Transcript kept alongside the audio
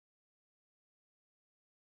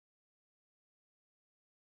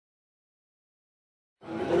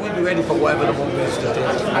be ready for whatever the moment is.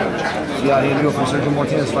 Yeah, you go for Sergio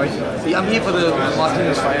Martinez fight? Yeah, I'm here for the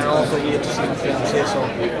Martinez fight and also here to see my fiancé. So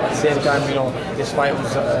at the same time, you know, this fight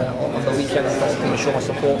was on the weekend. I thought I was going to show my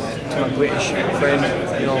support to my British friend,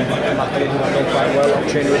 you know, Martin, who I know quite well. I'm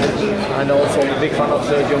training with him, and also I'm a big fan of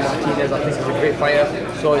Sergio Martinez. I think he's a great fighter.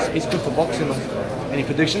 So it's good for boxing. Any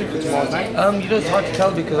prediction for tomorrow's night? You know, it's hard to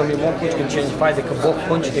tell because I mean, one punch can change the fight. They can both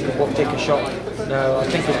punch, they can both take a shot. Now, I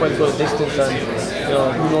think it's going to go the distance, and you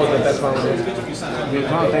know, who knows the best man will win. Amir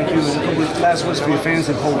Khan, thank you. And last words for your fans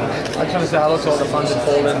in Poland. I just want to say hello to all the fans in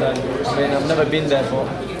Poland, and I mean, I've never been there, but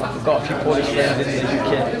I've got a few Polish friends in the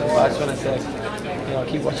UK. But I just want to say, you know,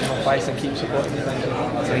 keep watching my fights and keep supporting me.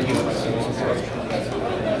 Thank you.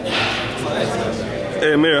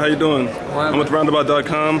 Hey Amir, how you doing? I'm with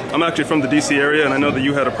Roundabout.com. I'm actually from the DC area, and I know that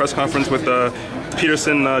you had a press conference with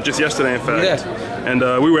Peterson just yesterday, in fact. Yeah. And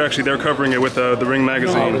we were actually there covering it with the Ring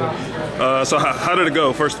magazine. So how did it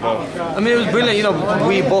go, first of all? I mean, it was brilliant. You know,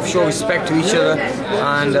 we both show respect to each other,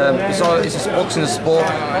 and it's a boxing sport.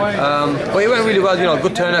 But it went really well. You know,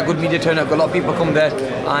 good turnout, good media turnout. Got a lot of people come there,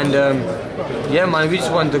 and yeah, man, we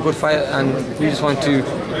just wanted a good fight, and we just want to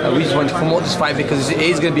promote this fight because it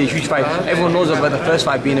is going to be a huge fight. Everyone knows about the first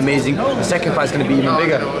fight being amazing. The second fight is going to be even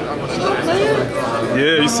bigger.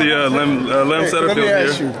 Yeah, you see Lem Satterfield Let me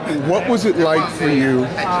ask here. you, what was it like for you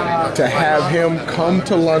to have him come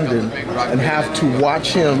to London and have to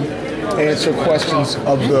watch him answer questions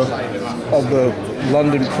of the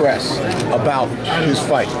London press about his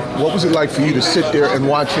fight? What was it like for you to sit there and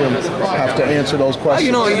watch him have to answer those questions?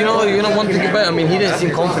 You know one thing about it, I mean, he didn't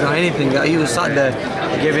seem confident or anything. He was sat there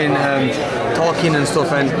giving, talking and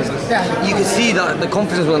stuff, and you could see that the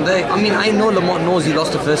confidence wasn't there. I mean, I know Lamont knows he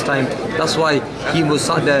lost the first time. That's why he was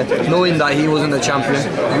sat there knowing that he wasn't the champion.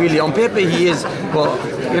 Really, on paper he is, but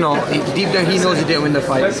you know, deep down he knows he didn't win the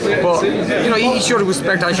fight. But you know, he showed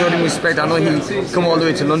respect. I showed him respect. I know he come all the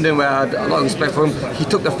way to London where I had a lot of respect for him. He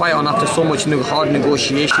took the fight on after so much hard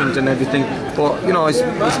negotiations and everything. But you know, it's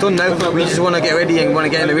done now. We just want to get ready and want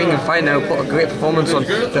to get in the ring and fight now. Put a great performance on.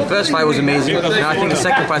 The first fight was amazing, and I think the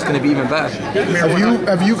second fight is going to be even better.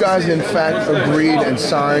 Have you guys in fact agreed and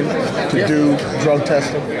signed to do drug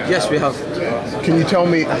testing? Yes, we have. Can you tell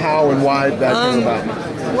me how and why that came about?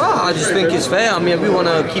 Well, I just think it's fair. I mean, we want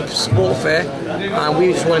to keep sport fair, and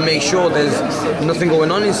we just want to make sure there's nothing going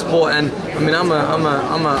on in sport. And I mean, I'm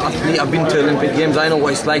a athlete. I've been to Olympic Games. I know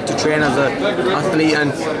what it's like to train as an athlete,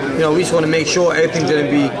 and you know, we just want to make sure everything's going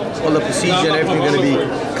to be all the procedure and everything's going to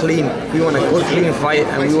be clean. We want a good, clean fight,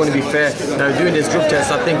 and we want to be fair. Now, doing this drug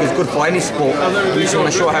test, I think, is good for any sport. We just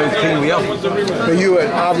want to show how clean we are. But you,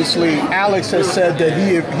 obviously, Alex has said that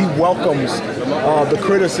he welcomes the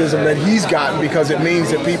criticism that he's gotten because it means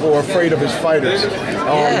that people are afraid of his fighters.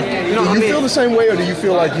 Do you feel the same way, or do you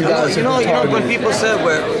feel like you guys you know, when people say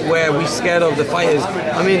where we scared of the fighters,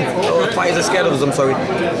 I mean, fighters are scared of us, I'm sorry.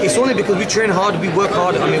 It's only because we train hard, we work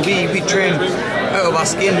hard. I mean, we train out of our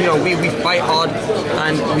skin, you know, we fight hard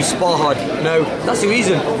and we spar hard. Now, that's the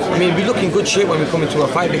reason. I mean, we look in good shape when we come into a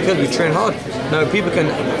fight because we train hard. Now, people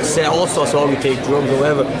can say all sorts, we take drugs or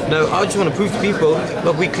whatever. Now, I just want to prove to people,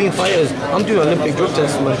 look, we clean fighters. I'm doing Olympic drug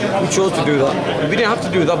test, man. We chose to do that. We didn't have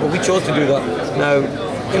to do that, but we chose to do that. Now,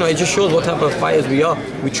 you know, it just shows what type of fighters we are.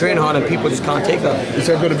 We train hard and people just can't take that. Is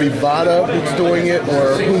that going to be Vada who's doing it,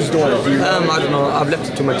 or who's doing it? I don't know. I've left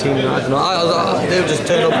it to my team. I don't know. They'll just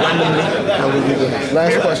turn up randomly and we'll do it.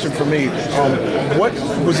 Last question for me. What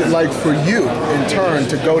was it like for you, in turn,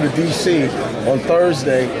 to go to DC on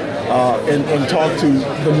Thursday and talk to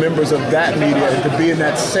the members of that media and to be in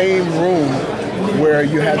that same room where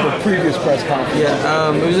you had the previous press conference?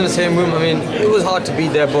 Yeah, it was in the same room. I mean, it was hard to be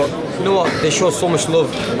there, but you know what? They showed so much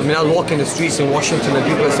love. I mean, I was walking the streets in Washington and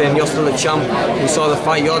people are saying, you're still the champ. We saw the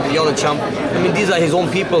fight, you're the champ. I mean, these are his own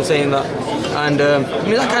people saying that. And I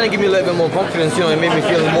mean, that kind of gave me a little bit more confidence. You know, it made me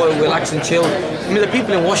feel more relaxed and chill. I mean, the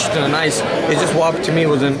people in Washington are nice. It's just what happened to me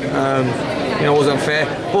wasn't fair.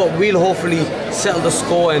 But we'll hopefully settle the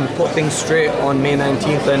score and put things straight on May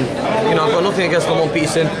 19th. And you know, I've got nothing against Lamont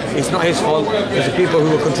Peterson. It's not his fault. It's the people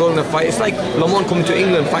who are controlling the fight. It's like Lamont coming to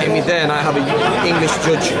England, fighting me there, and I have an English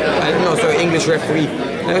judge, English referee.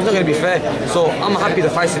 Now, it's not going to be fair. So I'm happy the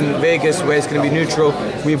fight's in Vegas, where it's going to be neutral.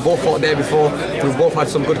 We've both fought there before. We've both had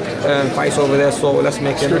some good fights over there. So let's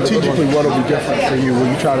make it. Strategically, what will be different for you? Will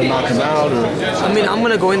you try to knock him out? Or? I mean, I'm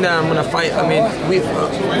going to go in there. I'm going to fight. I mean, we're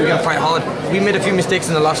going to fight hard. We made a few mistakes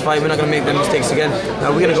in the last fight. We're not going to make them mistakes again.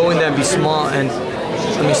 Now, we're going to go in there and be smart and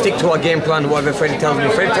stick to our game plan. Whatever Freddie tells me.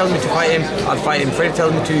 If Freddie tells me to fight him, I'll fight him. If Freddie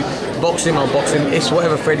tells me to box him, I'll box him. It's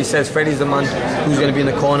whatever Freddie says. Freddie's the man who's going to be in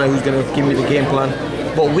the corner, who's going to give me the game plan.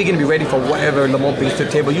 but we're going to be ready for whatever Lamont brings to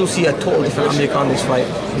the table. You'll see a total different Amir Khan this fight.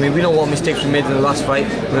 I mean, we know what mistakes we made in the last fight.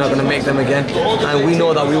 We're not going to make them again, and we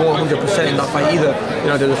know that we weren't 100% in that fight either. You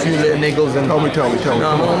know, there's a few little niggles. And Tell me. No,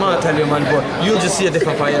 I'm not telling you, man, but you'll just see a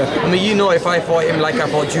different fighter. I mean, you know, if I fought him like I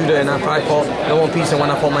fought Judah, and if I fought Lamont Pearson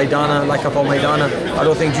when I fought Maidana, like I fought Maidana, I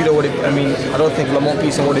don't think Judah would have, I don't think Lamont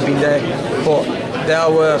Pearson would have been there. But there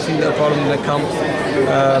were a few little problems in the camp,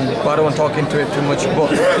 but I don't want to talk into it too much.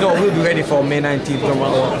 But, you know, we'll be ready for May 19th no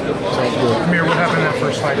matter what. Amir, what happened in that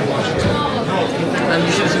first fight in Washington? And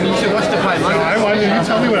you should watch the fight, man. No, I wanted you to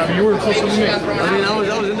tell me what happened. You were closer to me. I mean, I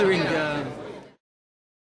was in the ring.